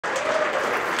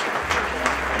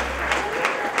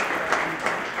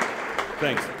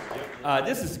Thanks.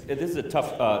 This is a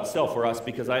tough sell for us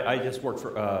because I just work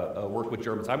with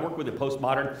Germans. I work with a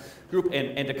postmodern group,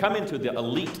 and to come into the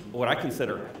elite, what I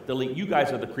consider the elite, you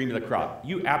guys are the cream of the crop.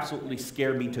 You absolutely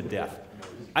scare me to death.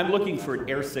 I'm looking for an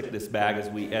air sickness bag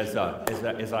as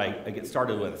I get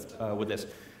started with this.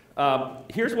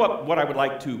 Here's what I would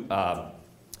like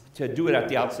to do it at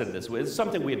the outset of this. It's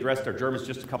something we addressed our Germans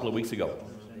just a couple of weeks ago.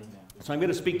 So I'm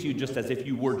going to speak to you just as if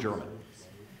you were German.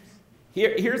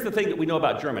 Here's the thing that we know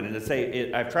about German,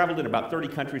 and I've traveled in about 30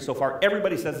 countries so far.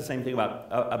 Everybody says the same thing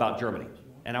about Germany,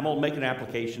 and I'm going to make an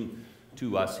application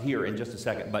to us here in just a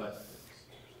second. But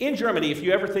in Germany, if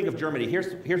you ever think of Germany,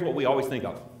 here's what we always think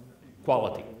of: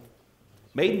 quality.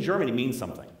 Made in Germany means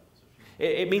something.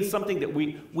 It means something that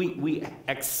we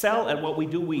excel at what we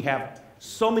do. We have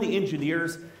so many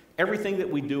engineers. Everything that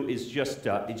we do is just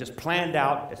planned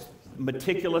out. It's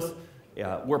meticulous.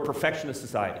 We're a perfectionist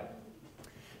society.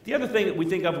 The other thing that we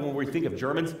think of when we think of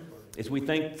Germans is we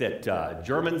think that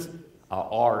Germans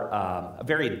are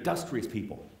very industrious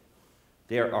people.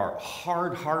 They are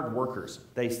hard workers.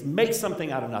 They make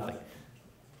something out of nothing.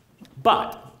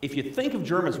 But if you think of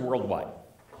Germans worldwide,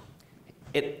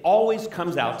 it always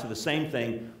comes out to the same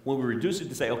thing when we reduce it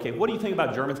to say, okay, what do you think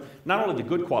about Germans? Not only the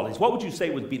good qualities, what would you say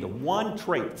would be the one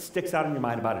trait that sticks out in your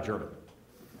mind about a German?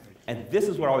 And this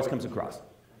is what always comes across.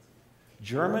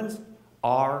 Germans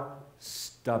are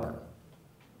stubborn.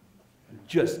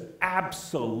 Just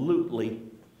absolutely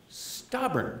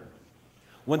stubborn.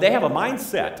 When they have a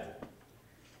mindset,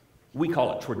 we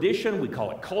call it tradition, we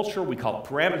call it culture, we call it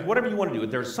parameters, whatever you want to do.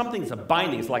 There's something that's a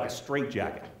binding, it's like a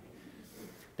straitjacket.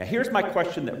 Now here's my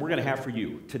question that we're going to have for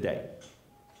you today.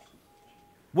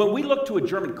 When we look to a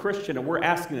German Christian and we're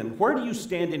asking them, where do you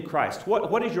stand in Christ?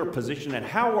 What is your position and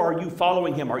how are you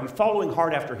following him? Are you following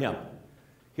hard after him?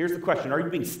 Here's the question: are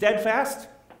you being steadfast?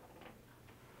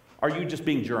 Are you just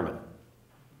being German?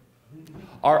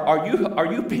 Are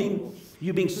you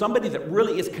being somebody that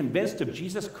really is convinced of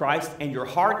Jesus Christ and your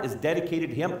heart is dedicated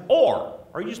to him? Or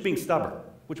are you just being stubborn?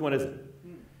 Which one is it?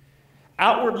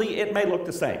 Outwardly, it may look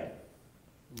the same.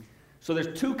 So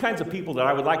there's two kinds of people that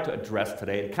I would like to address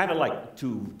today, and kind of like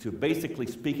to basically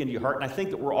speak into your heart, and I think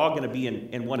that we're all going to be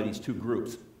in one of these two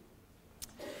groups.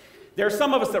 There are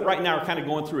some of us that right now are kind of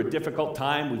going through a difficult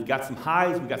time. We've got some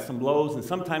highs, we've got some lows, and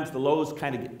sometimes the lows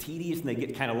kind of get tedious and they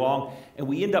get kind of long, and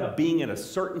we end up being in a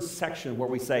certain section where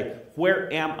we say,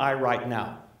 where am I right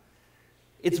now?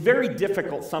 It's very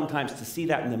difficult sometimes to see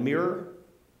that in the mirror,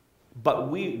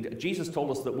 but Jesus told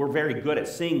us that we're very good at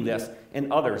seeing this in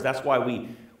others. That's why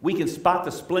we can spot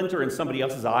the splinter in somebody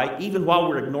else's eye, even while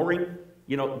we're ignoring,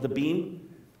 the beam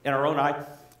in our own eye.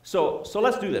 So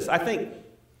let's do this. I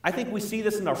think we see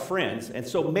this in our friends, and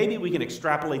so maybe we can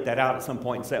extrapolate that out at some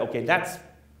point and say, okay,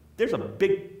 there's a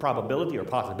big probability, or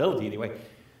possibility anyway,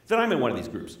 that I'm in one of these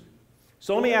groups.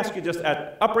 So let me ask you just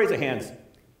upraise of hands.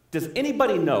 Does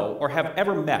anybody know or have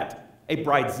ever met a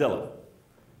bridezilla?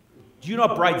 Do you know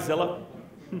a bridezilla?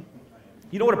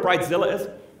 You know what a bridezilla is?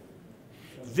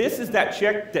 This is that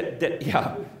chick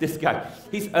yeah, this guy.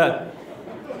 The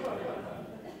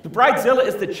bridezilla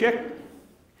is the chick.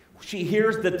 She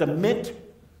hears that the mint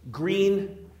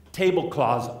green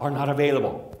tablecloths are not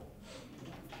available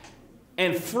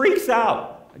and freaks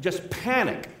out, just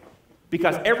panic,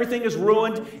 because everything is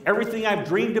ruined. Everything I've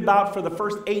dreamed about for the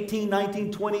first 18,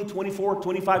 19, 20, 24,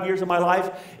 25 years of my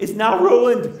life is now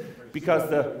ruined because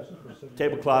the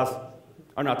tablecloths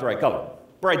are not the right color.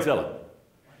 Bridezilla.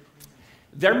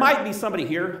 There might be somebody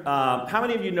here. How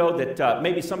many of you know that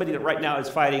maybe somebody that right now is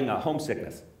fighting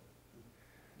homesickness?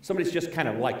 Somebody's just kind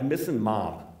of like missing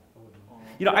mom.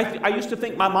 I used to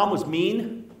think my mom was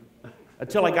mean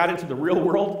until I got into the real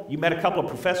world. You met a couple of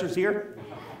professors here.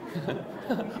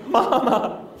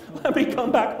 Mama, let me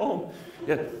come back home.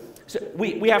 Yeah. So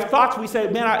we have thoughts. We say,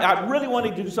 man, I really want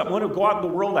to do something. I want to go out in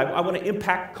the world. I want to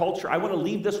impact culture. I want to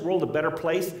leave this world a better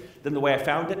place than the way I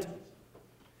found it.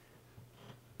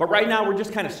 But right now, we're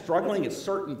just kind of struggling at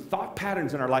certain thought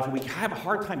patterns in our life, and we have a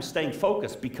hard time staying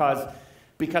focused because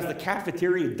the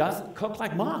cafeteria doesn't cook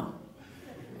like mom.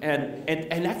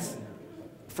 And that's,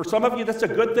 for some of you, that's a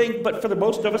good thing, but for the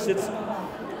most of us, it's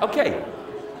okay.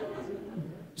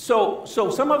 So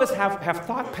some of us have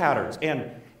thought patterns,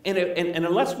 and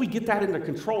unless we get that under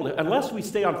control, unless we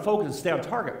stay on focus and stay on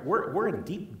target, we're in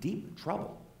deep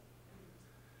trouble.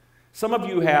 Some of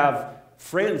you have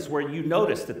friends where you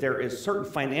notice that there is certain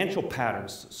financial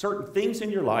patterns, certain things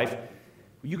in your life,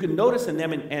 you can notice in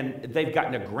them, and they've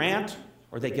gotten a grant,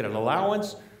 or they get an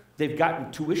allowance. They've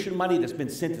gotten tuition money that's been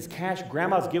sent as cash.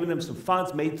 Grandma's given them some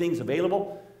funds, made things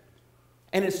available.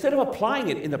 And instead of applying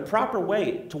it in the proper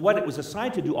way to what it was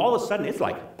assigned to do, all of a sudden it's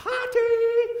like, party!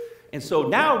 And so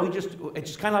now it's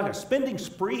just kind of like a spending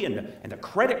spree, and the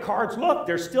credit cards, look,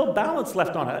 there's still balance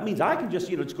left on it. That means I can just,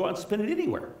 just go out and spend it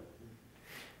anywhere.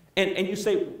 And you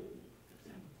say,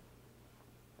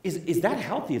 is that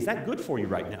healthy? Is that good for you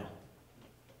right now?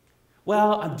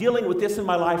 Well, I'm dealing with this in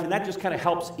my life, and that just kind of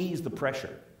helps ease the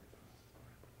pressure.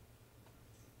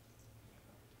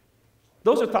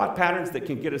 Those are thought patterns that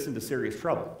can get us into serious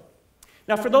trouble.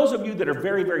 Now, for those of you that are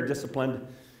very, very disciplined,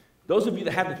 those of you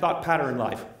that have the thought pattern in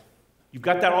life, you've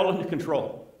got that all under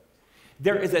control.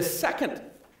 There is a second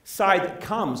side that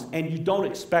comes, and you don't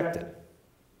expect it.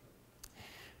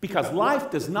 Because life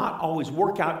does not always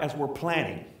work out as we're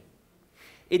planning.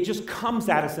 It just comes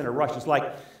at us in a rush. It's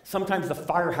like sometimes the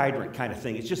fire hydrant kind of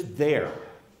thing. It's just there.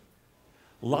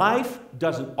 Life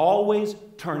doesn't always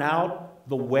turn out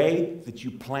the way that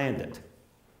you planned it.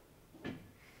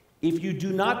 If you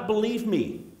do not believe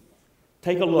me,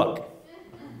 take a look.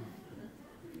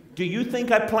 Do you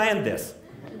think I planned this?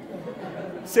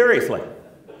 Seriously.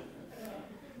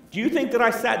 Do you think that I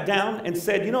sat down and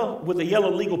said, with a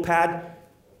yellow legal pad,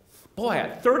 boy,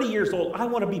 at 30 years old, I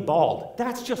want to be bald.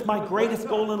 That's just my greatest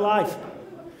goal in life.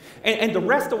 And the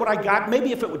rest of what I got,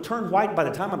 maybe if it would turn white by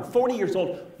the time I'm 40 years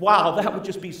old, wow,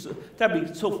 that'd be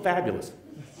so fabulous.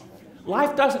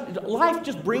 Life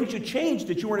just brings you change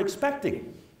that you weren't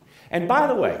expecting. And by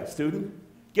the way, student,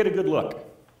 get a good look.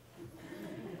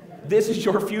 This is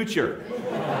your future.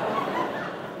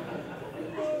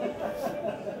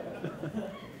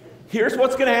 Here's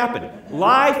what's going to happen.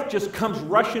 Life just comes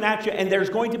rushing at you, and there's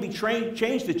going to be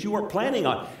change that you weren't planning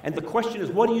on. And the question is,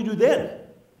 what do you do then?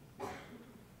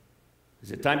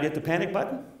 Is it time to hit the panic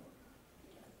button?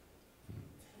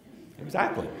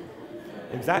 Exactly.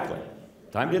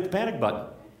 Time to hit the panic button.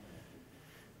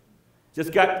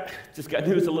 Just got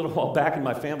news a little while back in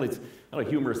my family. It's a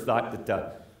humorous thought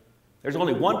that there's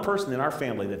only one person in our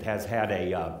family that has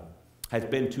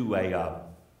been to a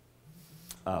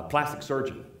plastic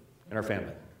surgeon in our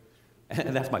family,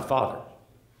 and that's my father.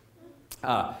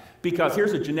 Because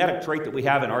here's a genetic trait that we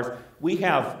have in ours. We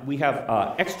have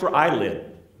extra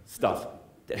eyelid stuff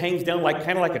that hangs down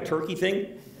kind of like a turkey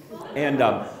thing,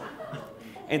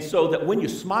 and so that when you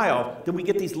smile, then we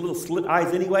get these little slit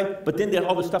eyes anyway. But then there's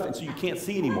all this stuff, and so you can't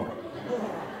see anymore.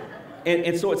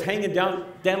 And so it's hanging down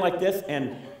like this.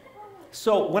 And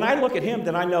so when I look at him,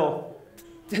 then I know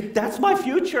that's my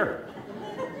future.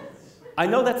 I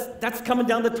know that's coming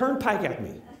down the turnpike at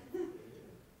me.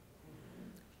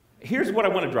 Here's what I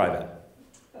want to drive at.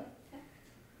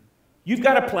 You've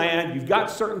got a plan, you've got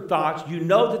certain thoughts, you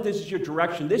know that this is your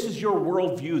direction, this is your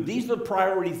worldview, these are the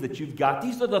priorities that you've got,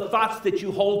 these are the thoughts that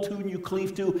you hold to and you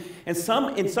cleave to, and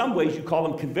in some ways you call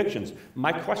them convictions.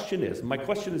 My question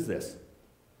is this: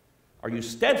 are you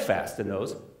steadfast in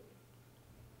those, or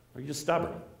are you just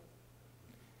stubborn?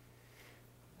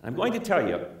 I'm going to tell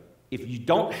you, if you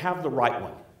don't have the right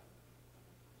one,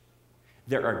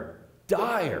 there are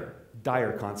dire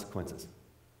consequences.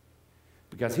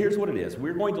 Because here's what it is.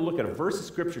 We're going to look at a verse of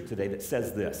Scripture today that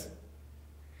says this.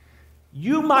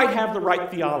 You might have the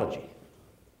right theology.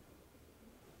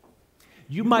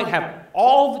 You might have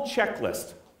all the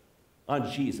checklist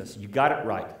on Jesus. You got it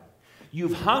right.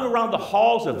 You've hung around the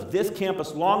halls of this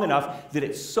campus long enough that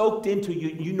it's soaked into you.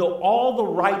 You know all the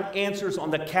right answers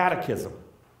on the catechism.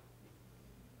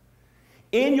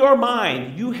 In your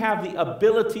mind, you have the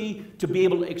ability to be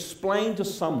able to explain to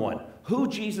someone who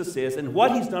Jesus is and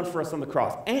what he's done for us on the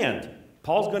cross. And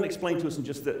Paul's going to explain to us in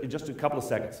just a couple of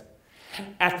seconds.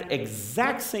 At the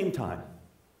exact same time,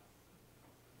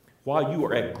 while you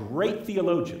are a great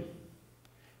theologian,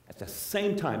 at the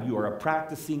same time you are a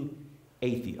practicing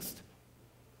atheist.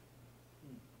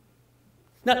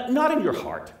 Now, not in your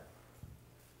heart,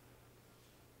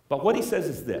 but what he says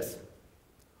is this: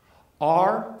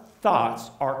 our thoughts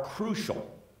are crucial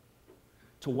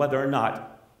to whether or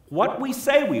not what we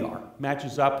say we are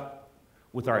matches up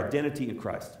with our identity in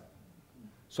Christ.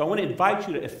 So I want to invite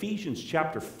you to Ephesians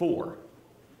chapter 4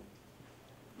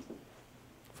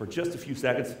 for just a few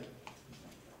seconds,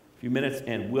 a few minutes,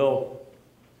 and we'll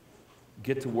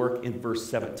get to work in verse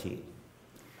 17.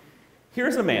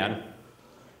 Here's a man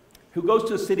who goes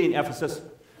to a city in Ephesus,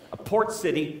 a port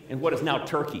city in what is now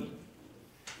Turkey.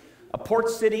 A port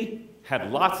city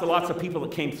had lots and lots of people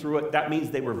that came through it. That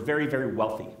means they were very, very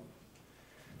wealthy.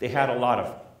 They had a lot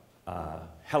of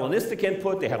Hellenistic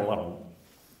input. They had a lot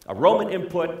of Roman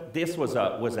input. This was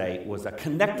a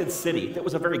connected city. It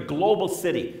was a very global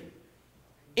city.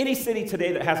 Any city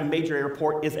today that has a major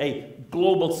airport is a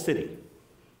global city.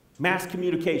 Mass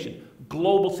communication,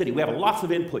 global city. We have lots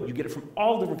of input. You get it from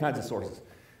all different kinds of sources.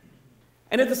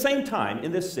 And at the same time,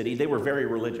 in this city, they were very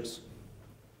religious.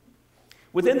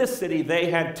 Within this city, they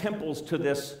had temples to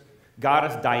this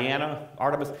goddess Diana,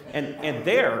 Artemis, and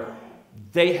there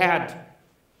they had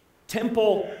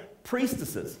temple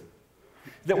priestesses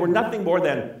that were nothing more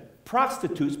than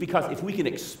prostitutes, because if we can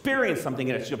experience something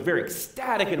and it's just very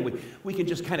ecstatic and we can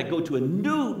just kind of go to a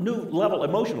new level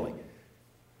emotionally,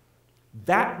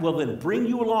 that will then bring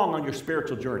you along on your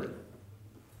spiritual journey.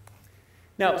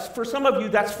 Now, for some of you,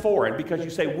 that's foreign because you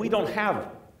say, we don't have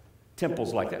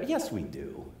temples like that. Yes, we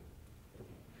do.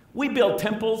 We build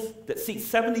temples that seat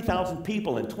 70,000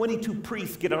 people, and 22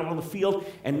 priests get out on the field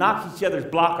and knock each other's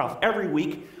block off every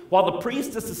week, while the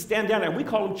priestesses stand down there, and we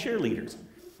call them cheerleaders.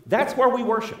 That's where we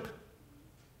worship.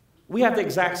 We have the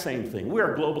exact same thing.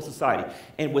 We're a global society.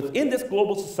 And within this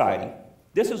global society,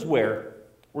 this is where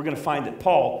we're going to find that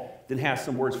Paul then has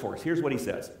some words for us. Here's what he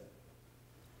says.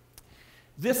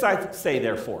 This I say,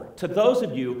 therefore, to those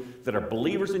of you that are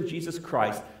believers in Jesus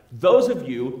Christ, those of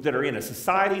you that are in a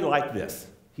society like this,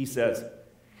 he says,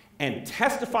 and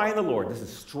testify in the Lord, this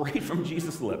is straight from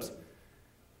Jesus' lips,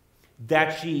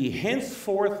 that ye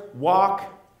henceforth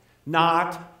walk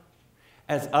not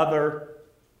as other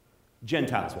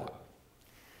Gentiles walk.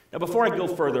 Now, before I go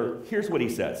further, here's what he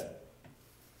says.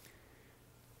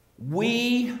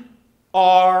 We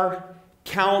are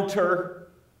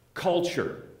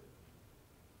counter-culture.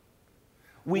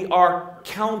 We are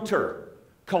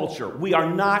counter-culture. We are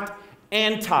not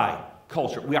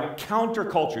anti-culture. We are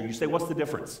counter-culture. You say, what's the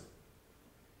difference?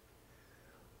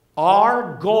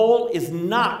 Our goal is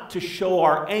not to show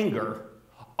our anger.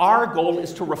 Our goal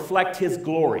is to reflect his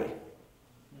glory.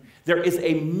 There is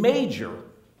a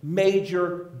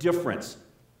major difference.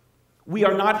 We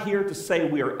are not here to say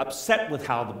we are upset with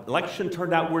how the election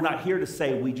turned out. We're not here to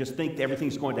say we just think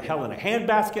everything's going to hell in a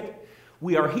handbasket.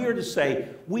 We are here to say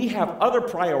we have other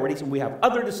priorities and we have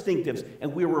other distinctives,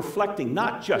 and we're reflecting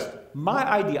not just my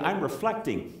idea, I'm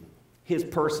reflecting his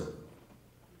person.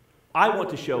 I want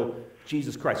to show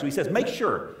Jesus Christ. So he says, make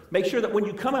sure that when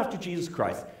you come after Jesus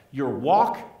Christ, your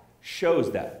walk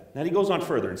shows that. Now he goes on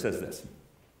further and says this.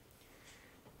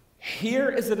 Here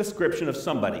is a description of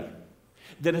somebody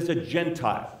that is a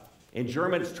Gentile. In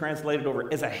German, it's translated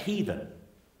over as a heathen.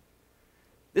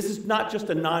 This is not just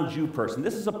a non-Jew person.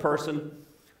 This is a person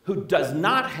who does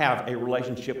not have a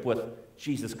relationship with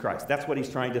Jesus Christ. That's what he's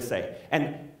trying to say.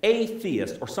 An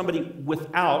atheist, or somebody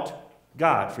without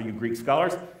God, for you Greek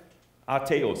scholars,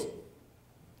 atheos.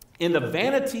 In the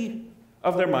vanity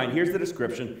of their mind, here's the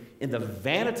description, in the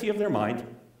vanity of their mind,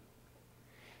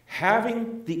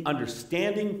 having the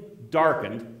understanding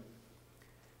darkened,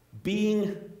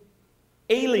 being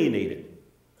alienated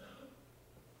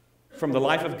from the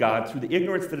life of God through the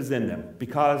ignorance that is in them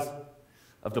because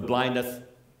of the blindness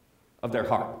of their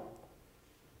heart.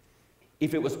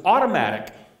 If it was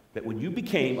automatic that when you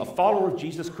became a follower of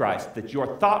Jesus Christ, that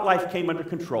your thought life came under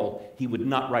control, he would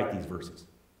not write these verses.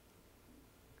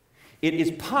 It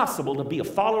is possible to be a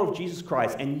follower of Jesus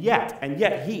Christ, and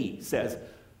yet he says,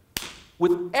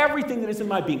 with everything that is in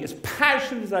my being, as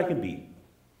passionate as I can be,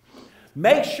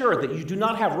 make sure that you do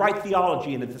not have right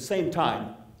theology and at the same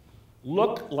time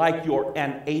look like you're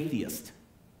an atheist.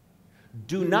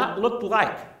 Do not look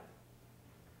like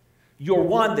you're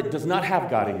one that does not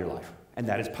have God in your life. And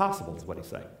that is possible, is what he's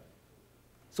saying.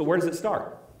 So where does it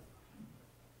start?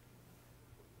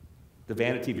 The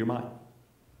vanity of your mind.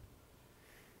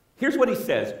 Here's what he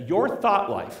says. Your thought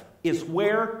life is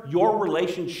where your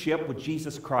relationship with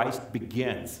Jesus Christ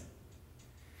begins.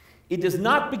 It does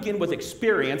not begin with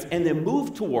experience and then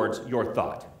move towards your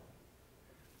thought.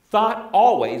 Thought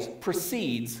always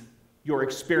precedes your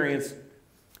experience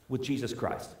with Jesus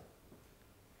Christ.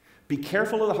 Be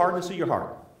careful of the hardness of your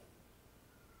heart.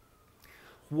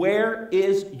 Where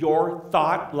is your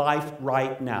thought life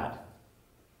right now?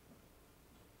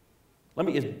 Let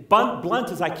me, as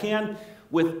blunt as I can,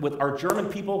 with our German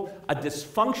people, a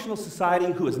dysfunctional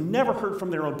society who has never heard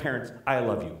from their own parents, I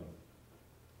love you.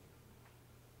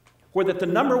 Where that the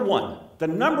number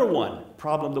one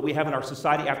problem that we have in our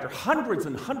society after hundreds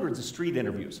and hundreds of street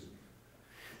interviews,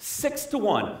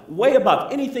 6-1, way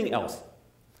above anything else.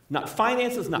 Not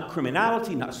finances, not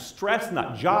criminality, not stress,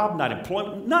 not job, not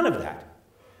employment, none of that.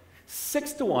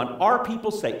 6-1, our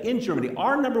people say in Germany,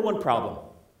 our number one problem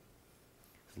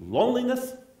is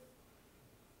loneliness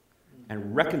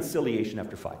and reconciliation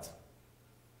after fights.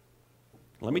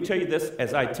 Let me tell you this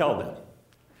as I tell them.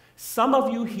 Some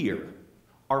of you here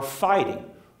are fighting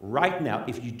right now.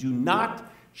 If you do not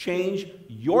change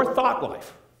your thought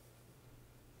life,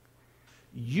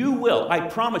 you will, I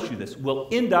promise you this, will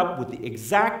end up with the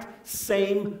exact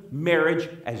same marriage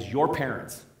as your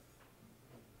parents.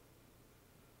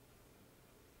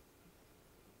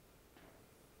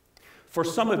 For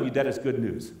some of you, that is good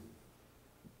news.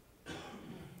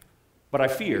 But I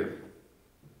fear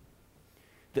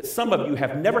that some of you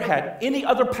have never had any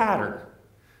other pattern,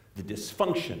 the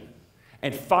dysfunction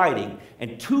and fighting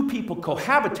and two people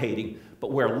cohabitating,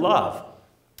 but where love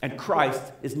and Christ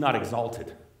is not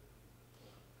exalted.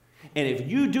 And if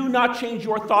you do not change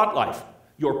your thought life,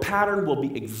 your pattern will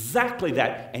be exactly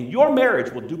that, and your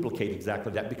marriage will duplicate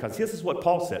exactly that, because this is what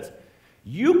Paul says.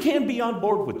 You can be on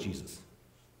board with Jesus,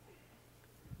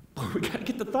 but we got to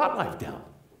get the thought life down.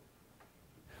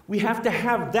 We have to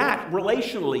have that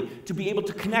relationally to be able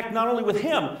to connect not only with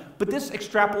him, but this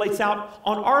extrapolates out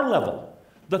on our level.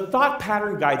 The thought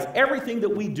pattern guides everything that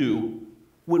we do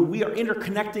when we are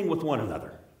interconnecting with one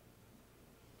another.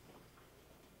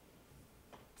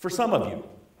 For some of you,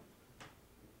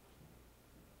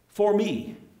 for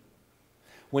me,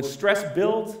 when stress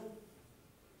builds,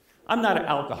 I'm not an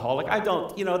alcoholic. I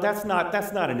don't, that's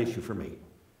not an issue for me.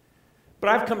 But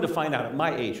I've come to find out at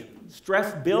my age,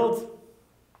 stress builds,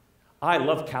 I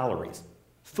love calories.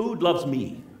 Food loves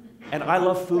me, and I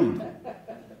love food.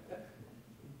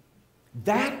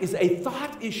 That is a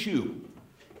thought issue.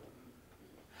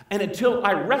 And until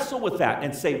I wrestle with that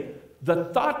and say, the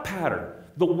thought pattern,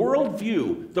 the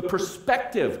worldview, the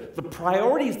perspective, the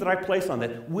priorities that I place on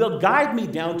that will guide me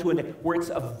down to where it's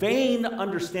a vain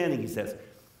understanding, he says.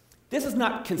 This is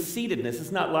not conceitedness.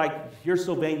 It's not like, you're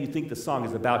so vain you think the song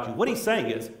is about you. What he's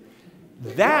saying is,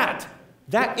 that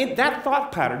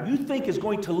thought pattern you think is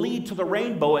going to lead to the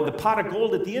rainbow and the pot of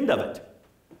gold at the end of it.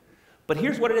 But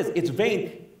here's what it is. It's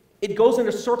vain. It goes in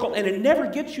a circle, and it never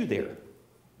gets you there.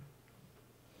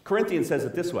 Corinthians says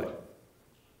it this way.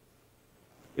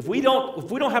 If we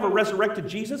don't have a resurrected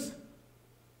Jesus,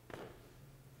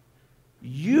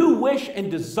 you wish and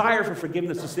desire for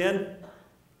forgiveness of sin,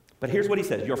 but here's what he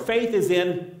says. Your faith is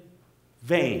in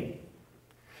vain.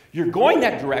 You're going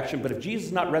that direction, but if Jesus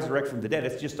is not resurrected from the dead,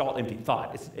 it's just all empty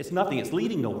thought. It's nothing. It's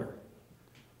leading nowhere.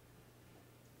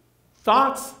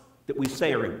 Thoughts that we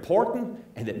say are important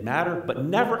and that matter, but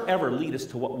never, ever lead us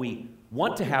to what we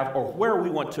want to have or where we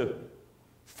want to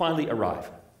finally arrive.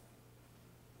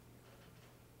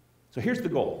 So here's the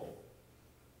goal.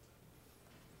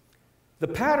 The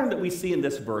pattern that we see in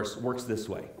this verse works this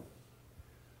way.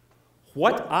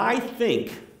 What I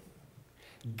think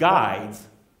guides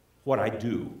what I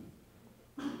do.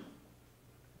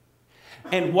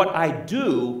 And what I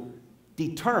do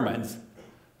determines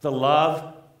the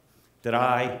love that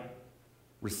I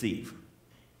receive.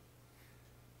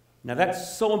 Now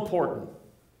that's so important.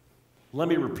 Let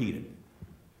me repeat it.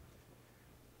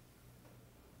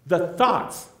 The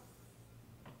thoughts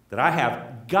that I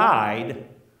have guide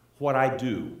what I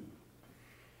do.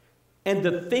 And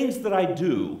the things that I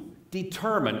do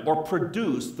determine or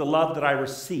produce the love that I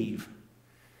receive.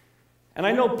 And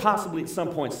I know possibly at some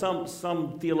point some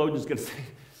theologian's going to say,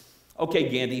 okay,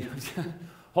 Gandy,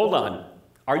 hold on.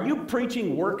 Are you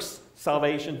preaching works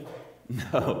salvation?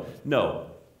 No.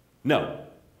 Not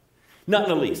in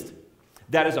the least.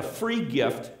 That is a free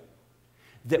gift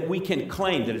that we can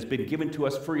claim that has been given to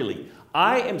us freely.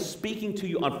 I am speaking to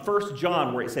you on 1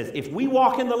 John where it says, if we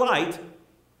walk in the light,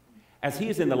 as he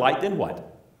is in the light, then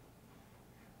what?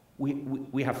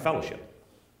 We have fellowship.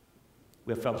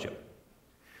 We have fellowship.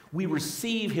 We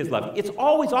receive his love. It's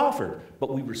always offered,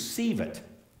 but we receive it.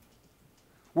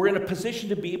 We're in a position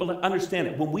to be able to understand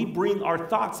it when we bring our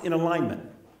thoughts in alignment.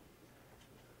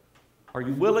 Are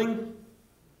you willing,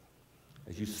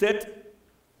 as you sit,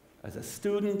 as a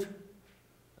student,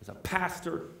 as a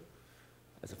pastor,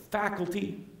 as a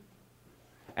faculty,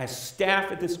 as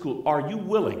staff at this school, are you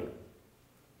willing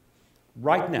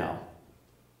right now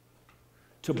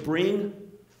to bring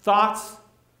thoughts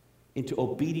into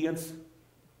obedience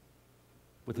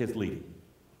with his leading?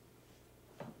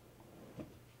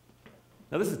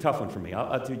 Now, this is a tough one for me,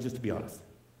 I'll do, just to be honest.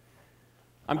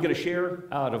 I'm going to share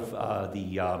out of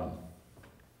the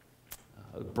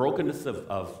brokenness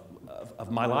of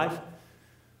my life.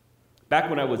 Back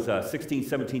when I was 16,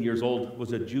 17 years old,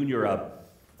 was a junior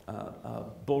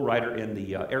bull rider in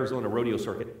the Arizona rodeo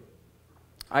circuit.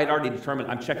 I had already determined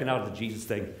I'm checking out of the Jesus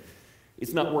thing.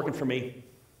 It's not working for me.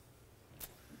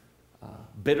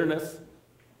 Bitterness,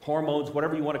 hormones,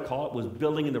 whatever you want to call it, was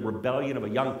building in the rebellion of a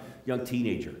young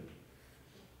teenager.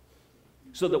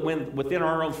 So that when within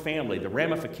our own family, the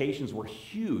ramifications were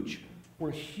huge.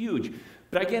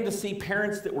 But I began to see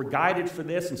parents that were guided for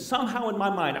this, and somehow in my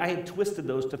mind, I had twisted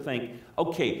those to think,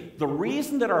 okay, the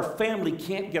reason that our family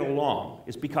can't get along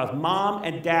is because mom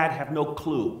and dad have no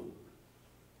clue.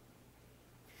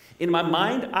 In my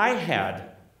mind, I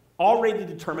had already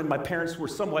determined my parents were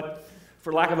somewhat,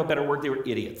 for lack of a better word, they were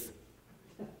idiots.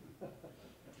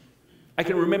 I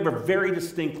can remember very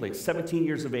distinctly, at 17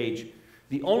 years of age,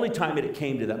 the only time that it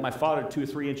came to that, my father, 2 or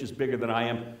 3 inches bigger than I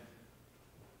am,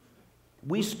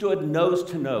 we stood nose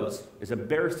to nose, as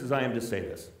embarrassed as I am to say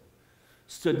this,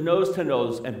 stood nose to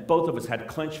nose, and both of us had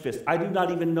clenched fists. I do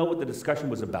not even know what the discussion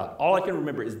was about. All I can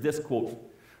remember is this quote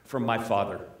from my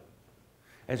father.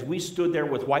 As we stood there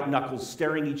with white knuckles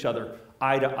staring each other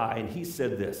eye to eye, and he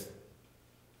said this: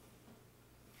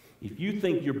 if you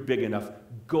think you're big enough,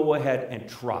 go ahead and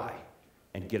try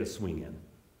and get a swing in.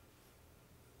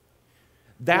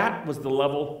 That was the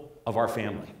level of our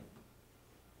family.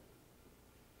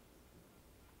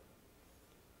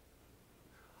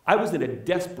 I was in a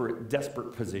desperate,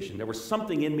 desperate position. There was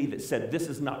something in me that said, this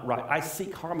is not right. I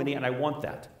seek harmony and I want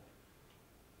that.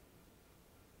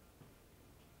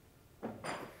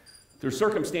 There are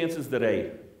circumstances that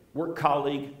a work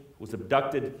colleague was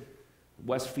abducted in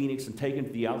West Phoenix and taken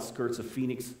to the outskirts of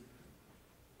Phoenix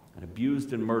and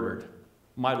abused and murdered.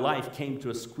 My life came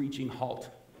to a screeching halt.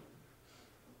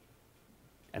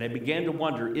 And I began to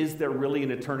wonder, is there really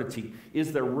an eternity?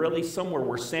 Is there really somewhere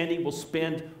where Sandy will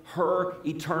spend her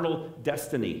eternal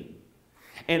destiny?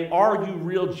 And are you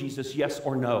real, Jesus, yes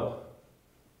or no?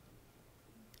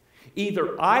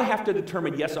 Either I have to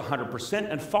determine yes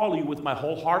 100% and follow you with my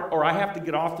whole heart, or I have to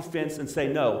get off the fence and say,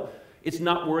 no, it's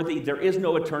not worthy, there is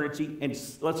no eternity, and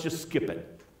let's just skip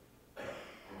it.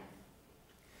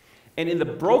 And in the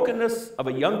brokenness of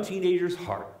a young teenager's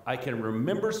heart, I can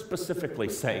remember specifically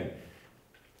saying,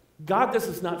 God, this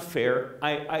is not fair.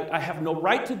 I have no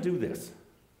right to do this.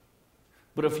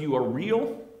 But if you are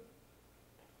real,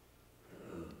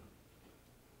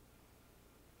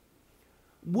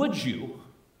 would you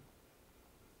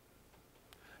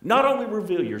not only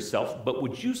reveal yourself, but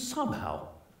would you somehow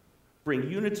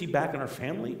bring unity back in our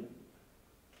family?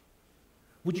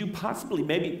 Would you possibly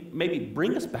maybe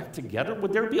bring us back together?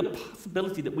 Would there be a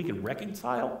possibility that we can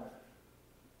reconcile?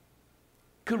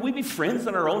 Could we be friends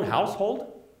in our own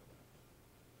household?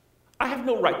 I have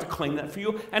no right to claim that for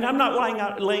you, and I'm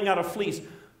not laying out a fleece.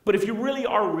 But if you really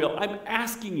are real, I'm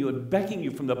asking you and begging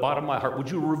you from the bottom of my heart, would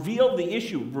you reveal the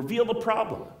issue, reveal the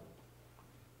problem?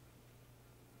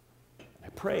 I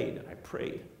prayed and I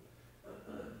prayed.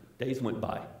 Days went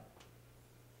by.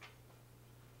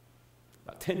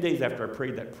 About 10 days after I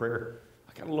prayed that prayer,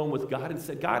 I got alone with God and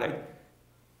said, God,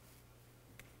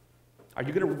 are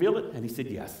you going to reveal it? And he said,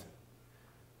 yes.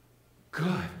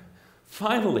 Good.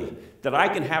 Finally, that I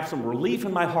can have some relief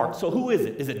in my heart. So who is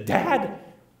it? Is it Dad?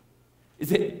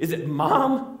 Is it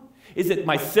Mom? Is it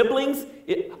my siblings?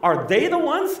 Are they the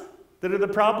ones that are the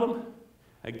problem?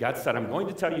 And God said, I'm going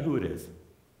to tell you who it is.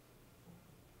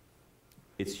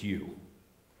 It's you.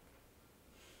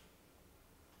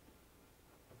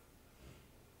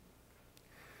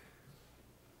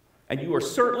 And you are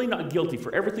certainly not guilty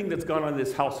for everything that's gone on in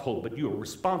this household, but you are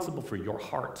responsible for your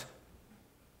heart.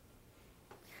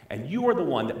 And you are the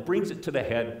one that brings it to the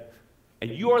head, and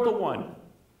you are the one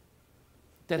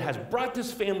that has brought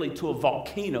this family to a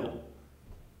volcano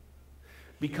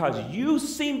because you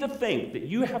seem to think that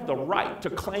you have the right to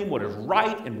claim what is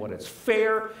right and what is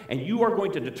fair, and you are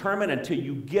going to determine until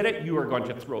you get it, you are going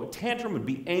to throw a tantrum and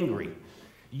be angry.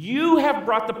 You have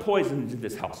brought the poison into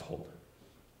this household.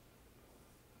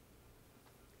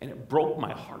 And it broke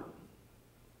my heart.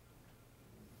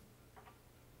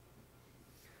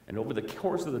 And over the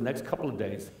course of the next couple of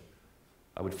days,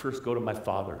 I would first go to my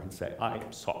father and say, I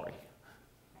am sorry.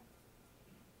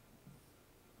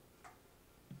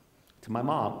 To my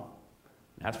mom,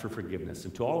 and ask for forgiveness,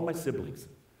 and to all of my siblings.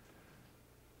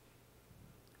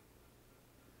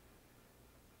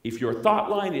 If your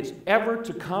thought line is ever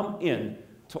to come in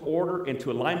to order and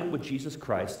to alignment with Jesus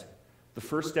Christ, the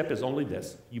first step is only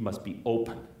this: you must be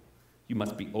open. You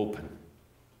must be open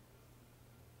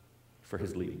for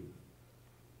his leading.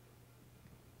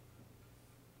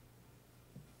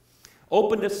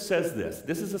 Openness says this.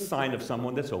 This is a sign of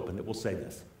someone that's open that will say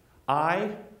this: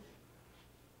 I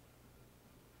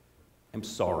am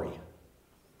sorry.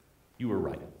 You were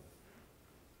right.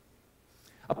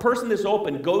 A person that's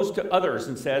open goes to others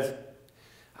and says,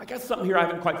 I got something here I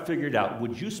haven't quite figured out.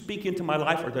 Would you speak into my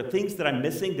life? Are there things that I'm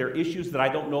missing? There are issues that I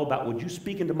don't know about. Would you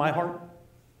speak into my heart?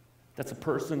 That's a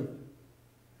person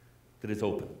that is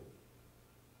open.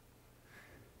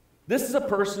 This is a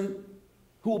person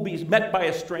who will be met by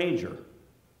a stranger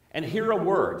and hear a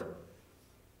word.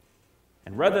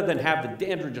 And rather than have the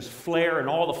dander just flare and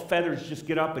all the feathers just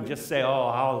get up and just say, oh,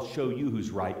 I'll show you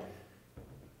who's right,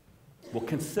 will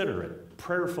consider it,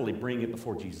 prayerfully bring it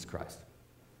before Jesus Christ.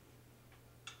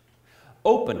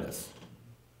 Openness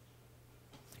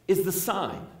is the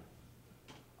sign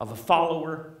of a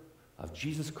follower of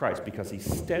Jesus Christ because he's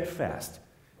steadfast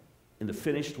in the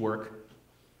finished work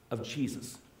of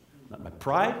Jesus. Not my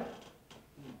pride,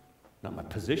 not my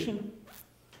position,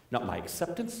 not my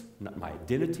acceptance, not my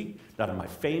identity, not in my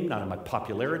fame, not in my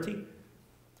popularity,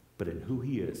 but in who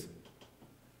he is.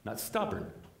 Not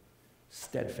stubborn,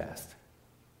 steadfast.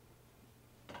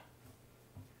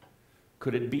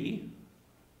 Could it be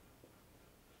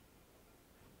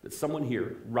that someone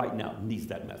here right now needs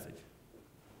that message?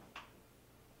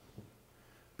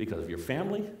 Because of your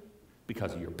family,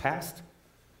 because of your past,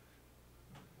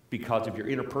 because of your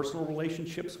interpersonal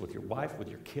relationships with your wife, with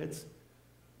your kids,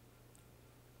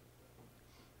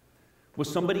 with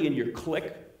somebody in your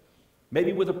clique,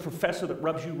 maybe with a professor that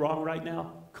rubs you wrong right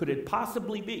now. Could it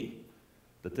possibly be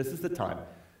that this is the time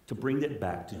to bring it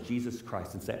back to Jesus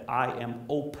Christ and say, I am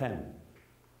open.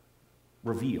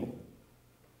 Reveal.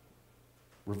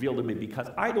 Reveal to me, because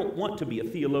I don't want to be a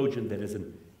theologian that is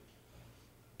an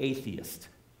atheist.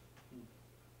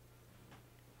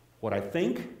 What I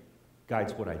think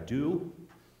guides what I do,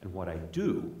 and what I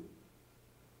do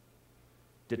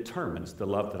determines the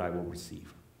love that I will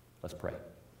receive. Let's pray.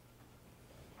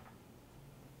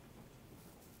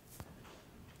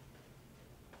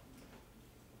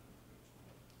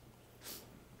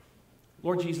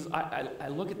 Lord Jesus, I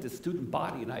look at this student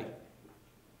body, and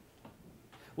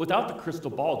without the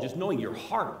crystal ball, just knowing your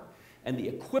heart and the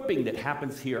equipping that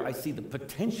happens here, I see the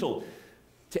potential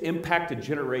to impact a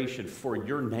generation for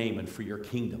your name and for your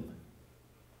kingdom.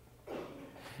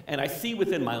 And I see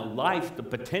within my life the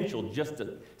potential just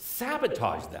to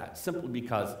sabotage that, simply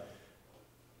because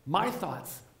my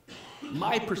thoughts,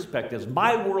 my perspectives,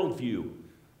 my worldview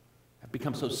have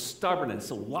become so stubborn and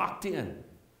so locked in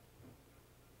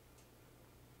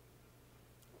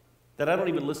that I don't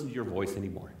even listen to your voice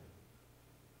anymore.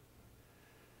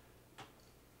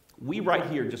 We right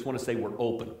here just want to say we're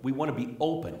open. We want to be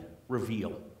open,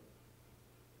 reveal.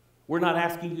 We're not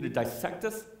asking you to dissect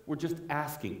us. We're just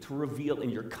asking to reveal in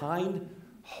your kind,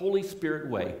 Holy Spirit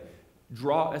way.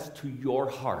 Draw us to your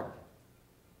heart.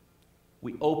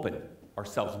 We open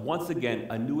ourselves once again,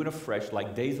 anew and afresh,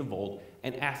 like days of old,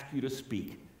 and ask you to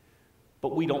speak.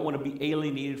 But we don't want to be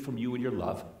alienated from you and your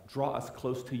love. Draw us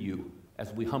close to you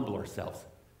as we humble ourselves.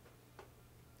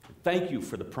 Thank you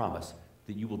for the promise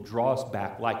that you will draw us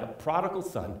back like a prodigal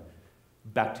son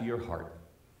back to your heart.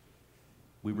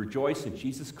 We rejoice in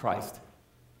Jesus Christ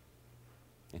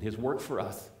and his work for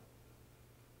us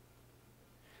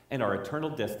and our eternal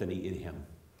destiny in him,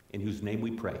 in whose name we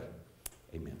pray.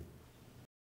 Amen.